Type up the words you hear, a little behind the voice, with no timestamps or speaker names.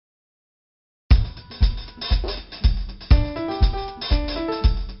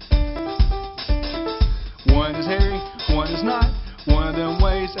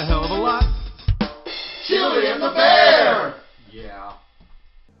Billy and the Bear! Yeah.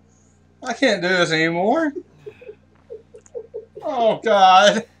 I can't do this anymore. Oh,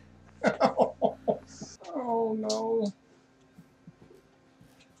 God. Oh, no.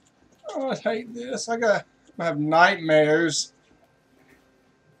 Oh, I hate this. I have nightmares.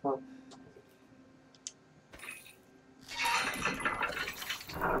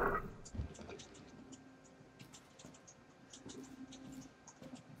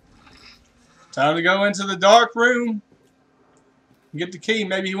 Time to go into the dark room. Get the key.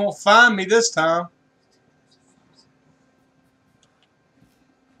 Maybe he won't find me this time.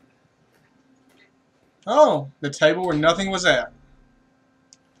 Oh, the table where nothing was at.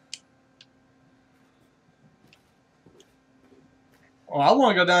 Oh, I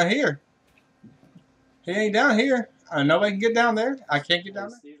want to go down here. He ain't down here. Nobody can get down there. I can't get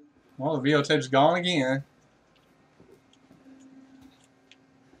down there. Well, the videotape's gone again.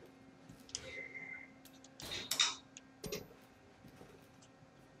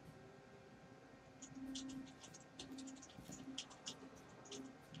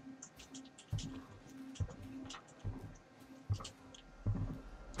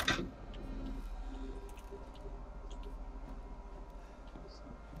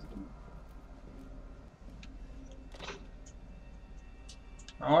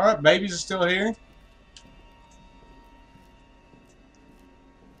 Alright, babies are still here.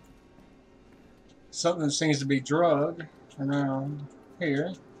 Something seems to be drugged around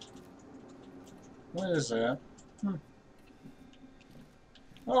here. What is that?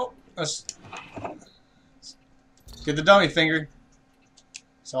 Oh, let's get the dummy finger.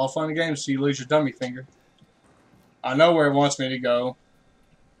 It's all fun and games till you lose your dummy finger. I know where it wants me to go.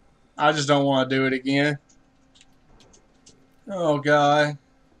 I just don't want to do it again. Oh, God.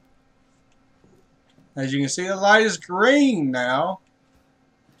 As you can see, the light is green now.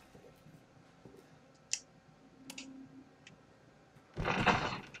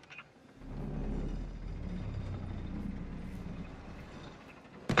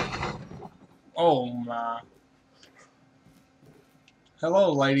 Oh, my.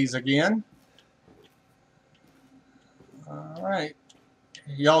 Hello, ladies, again. Alright.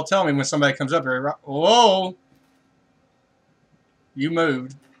 Y'all tell me when somebody comes up here. Whoa! You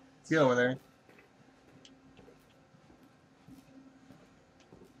moved. Get over there.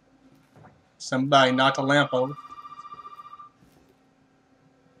 Somebody knocked a lamp over.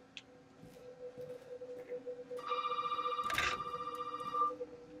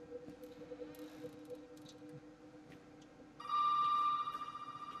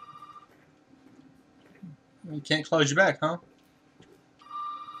 You can't close your back, huh?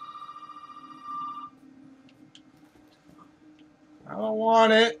 I don't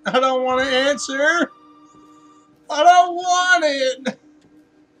want it. I don't want to answer. I don't want it.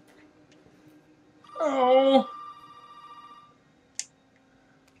 Oh.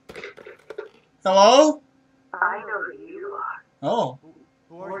 Hello? I know who you are. Oh.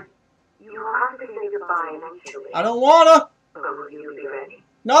 You have to say goodbye eventually. I don't wanna. But will you be ready?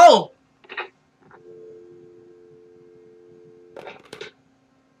 No.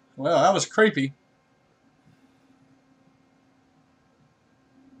 Well, that was creepy.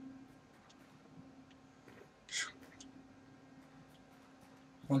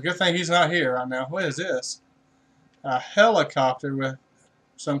 Well, good thing he's not here right now. What is this? A helicopter with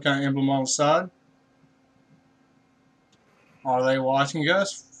some kind of emblem on the side. Are they watching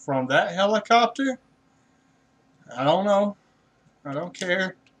us from that helicopter? I don't know. I don't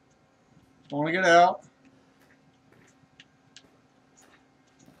care. I want to get out.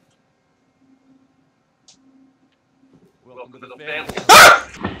 Welcome to the family.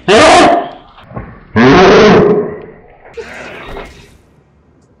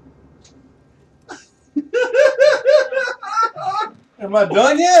 Am I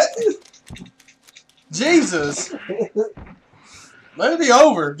done yet? Jesus. Let it be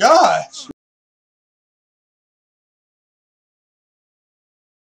over. Gosh.